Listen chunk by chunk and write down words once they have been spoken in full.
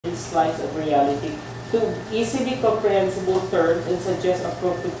slice of reality to easily comprehensible terms and suggest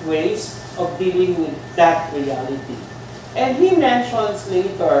appropriate ways of dealing with that reality. And he mentions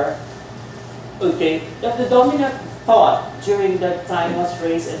later, okay, that the dominant thought during that time was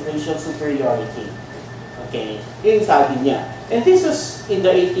race and racial superiority. Okay, yung sabi niya. And this was in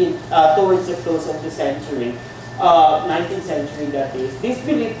the 18th, towards the close of the century, 19th century that is. This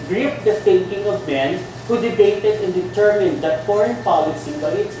belief gripped the thinking of men who debated and determined that foreign policy,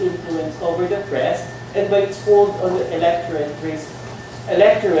 by its influence over the press and by its hold on the electorate,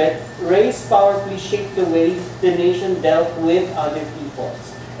 race powerfully shaped the way the nation dealt with other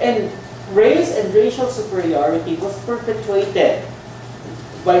peoples. And race and racial superiority was perpetuated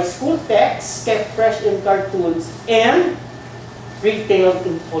by school texts kept fresh in cartoons and retailed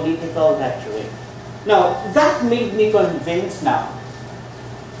in political rhetoric. Now, that made me convinced now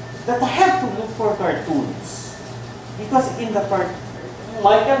that I have to look for cartoons. Because in the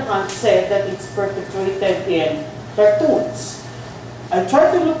Michael Hunt said that it's perpetuated in cartoons. I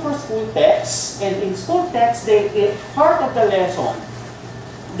tried to look for school texts, and in school texts, part of the lesson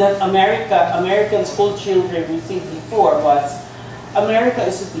that American school children received before was America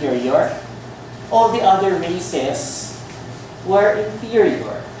is superior. All the other races were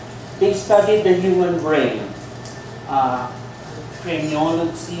inferior. They studied the human brain,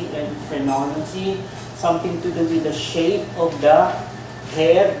 craniology and phrenology, something to do with the shape of the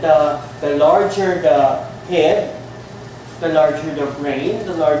head. The larger the head, the larger the brain.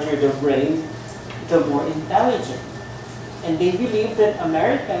 The larger the brain, the more intelligent. And they believe that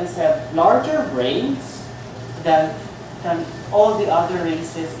Americans have larger brains than all the other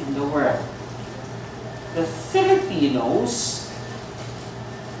races in the world. The Filipinos,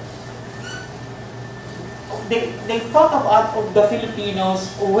 they thought of the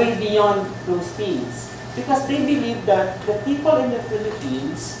Filipinos way beyond those things. Because they believe that the people in the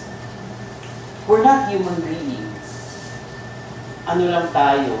Philippines were not human beings. Ano lang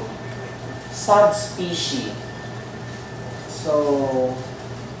tayo? Subspecies. So,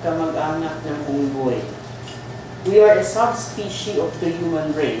 kamag-anak ng unggoy. We are a subspecies of the human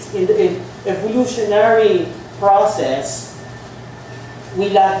race. In the evolutionary process,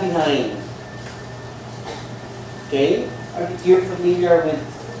 we lag behind. Okay? Are you familiar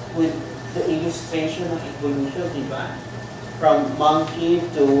with the illustration of evolution, di ba? From monkey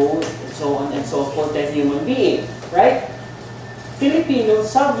to so on and so forth as human being, right? Filipinos,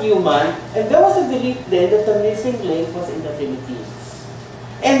 subhuman, and there was a belief then that the missing link was in the Philippines.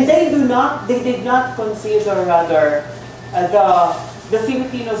 And they did not consider rather the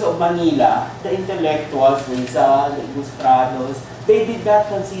Filipinos of Manila, the intellectuals, Rizal, the Ilustrados, they did not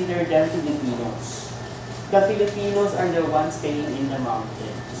consider them Filipinos. The Filipinos are the ones staying in the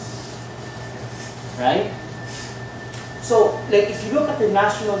mountains. Right? So, like if you look at the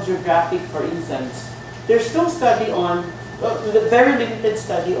National Geographic, for instance, there's no study on, very limited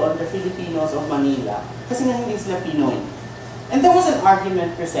study on the Filipinos of Manila. Kasi nga hindi sila Pinoy. And there was an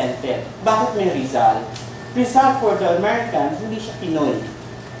argument presented. Bakit may Rizal? Rizal for the Americans, hindi siya Pinoy.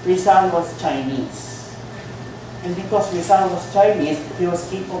 Rizal was Chinese. And because Rizal was Chinese, he was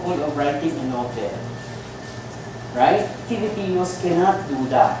capable of writing a novel. Right? Filipinos cannot do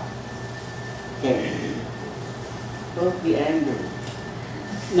that. Okay. Don't be angry.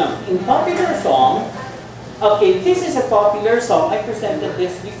 Now, in popular song, okay, this is a popular song. I presented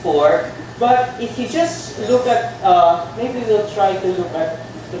this before. But if you just look at, maybe we'll try to look at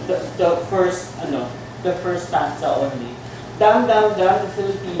the first stanza only. Dam, dam, dam, the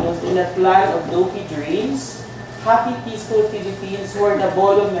Filipinos in that land of dopey dreams, happy, peaceful Philippines, where the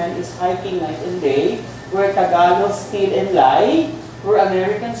bolo man is hiking night and day, where Tagalogs steal and lie, where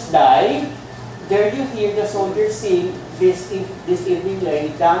Americans die. There you hear the soldiers sing this evening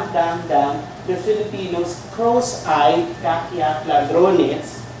lay, dam, dam, dam, the Filipinos, cross-eyed, yak-yak,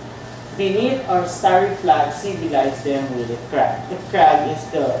 ladrones, beneath our starry flag, civilize them with a crag. The crag is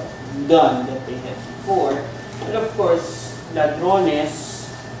the gun that they had before. And of course,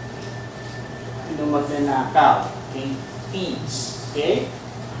 ladrones, magnanakaw, okay, thieves, okay?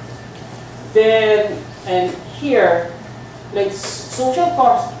 Then, and here, like social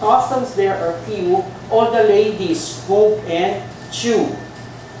customs there are few. All the ladies smoke and chew.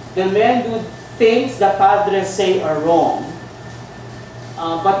 The men do things the padres say are wrong.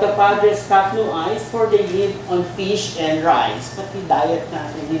 But the padres have no eyes, for they live on fish and rice. But the diet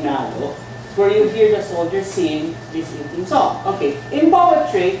natin dinalo, where you hear the soldiers sing this evening song. Okay, in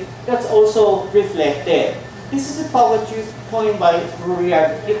poetry, that's also reflected. This is a poetry poem by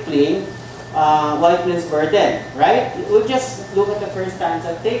Rudyard Kipling, White Man's Burden, right? We'll just look at the first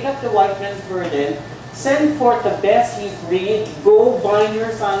stanza. Take up the white man's burden, Send forth the best ye breed, go bind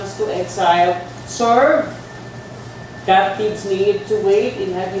your sons to exile, serve captives need to wait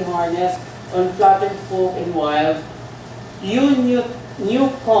in heavy harness, unflattered folk and wild. You your new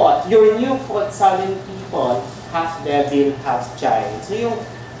caught sullen people, half devil, half child. So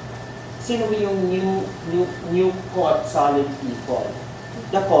sino yung new caught sullen people?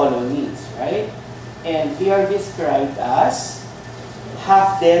 The colonies, right? And they are described as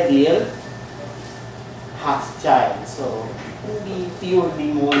half devil, half child. So, hindi pure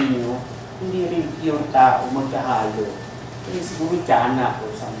demonyo, hindi rin pure tao magkahalo. Siguro tiyanak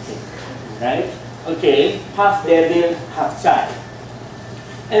or something. Right? Okay? Half devil, half child.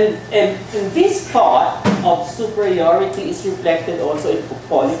 And this thought of superiority is reflected also in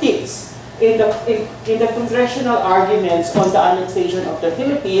politics. In the congressional arguments on the annexation of the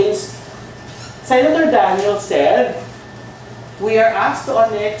Philippines, Senator Daniel said, we are asked to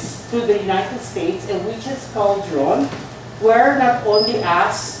annex to the United States a witch's cauldron. We're not only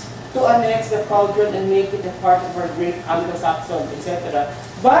asked to annex the cauldron and make it a part of our great Anglo-Saxon, etc.,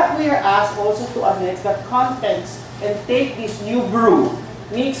 but we are asked also to annex the contents and take this new brew,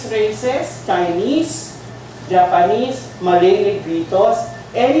 mixed races, Chinese, Japanese, Malay Negritos,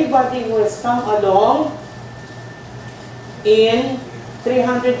 anybody who has come along in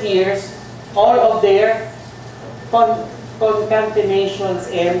 300 years, all of their concatenations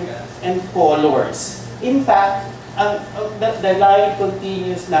and colors. In fact, the line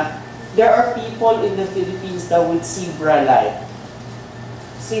continues na there are people in the Philippines that would zebra-like.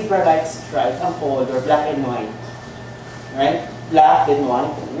 Zebra-like stripe ang color, black and white. Right? Black and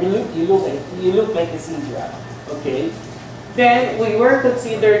white. You look like a zebra. Okay? Then, we were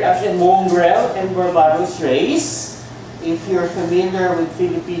considered as a mongrel and barbarous race. If you're familiar with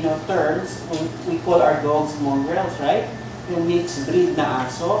Filipino terms, we call our dogs mongrels, right? Yung mixed breed na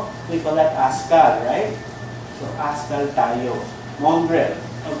aso, we call that askal, right? So, askal tayo. Mongrel.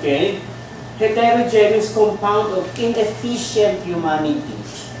 Okay? Heterogeneous compound of inefficient humanity.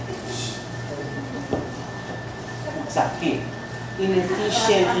 Sakit.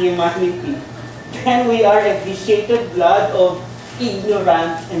 Inefficient humanity. Then we are a vitiated blood of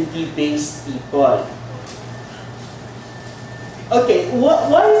ignorant and debased people. Okay,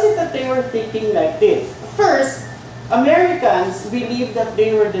 why is it that they were thinking like this? First, Americans believed that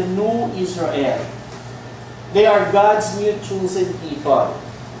they were the new Israel. They are God's new chosen people.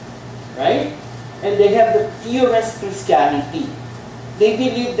 Right? And they have the purest Christianity. They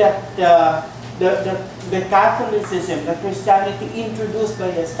believe that the Catholicism, the Christianity introduced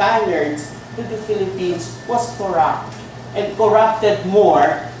by the Spaniards to the Philippines was corrupt. And corrupted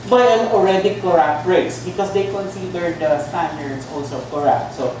more by an already corrupt race because they considered the Spaniards also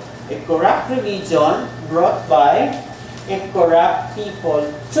corrupt. So, a corrupt religion brought by a corrupt people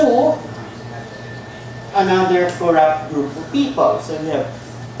to another corrupt group of people. So, you have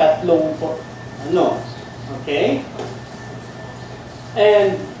tatlong, okay?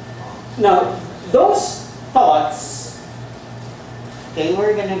 And now, those thoughts, okay,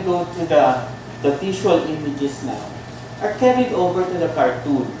 we're gonna go to the visual images now, are carried over to the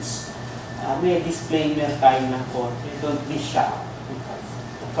cartoons. May disclaimer tayo ng konti. Don't be shocked because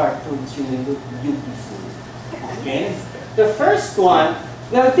the cartoons really look beautiful. Okay? The first one,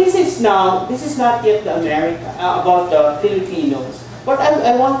 now this is not yet the about the Filipinos, but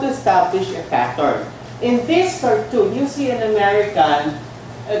I want to establish a pattern. In this cartoon, you see an American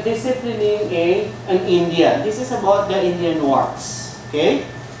disciplining an Indian. This is about the Indian wars. Okay?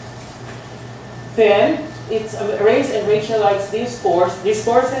 Then, it's a race and racialized discourse.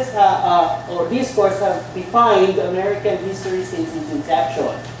 Discourses have defined American history since its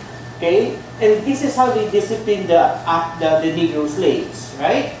inception. Okay? And this is how they discipline the Negro slaves,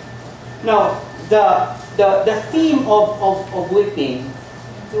 right? Now, the theme of whipping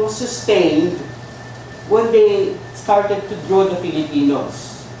was sustained when they started to draw the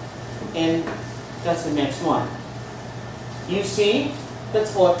Filipinos. And that's the next one. You see,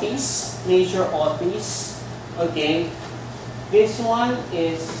 that's Otis, Major Otis. Okay, this one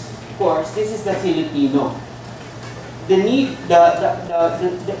is, of course, this is the Filipino. The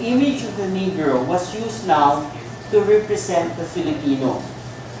image of the Negro was used now to represent the Filipino.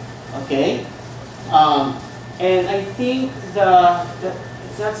 Okay, and I think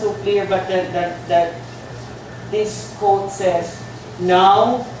it's not so clear, but that this quote says,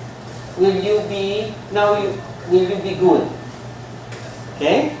 "Now will you be good?"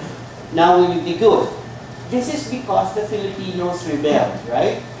 Okay, now will you be good? This is because the Filipinos rebelled,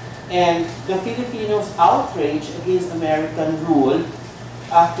 right? And the Filipinos' outrage against American rule,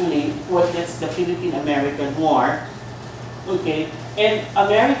 actually, that's the Philippine-American War, okay? And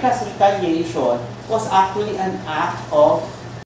America's retaliation was actually an act of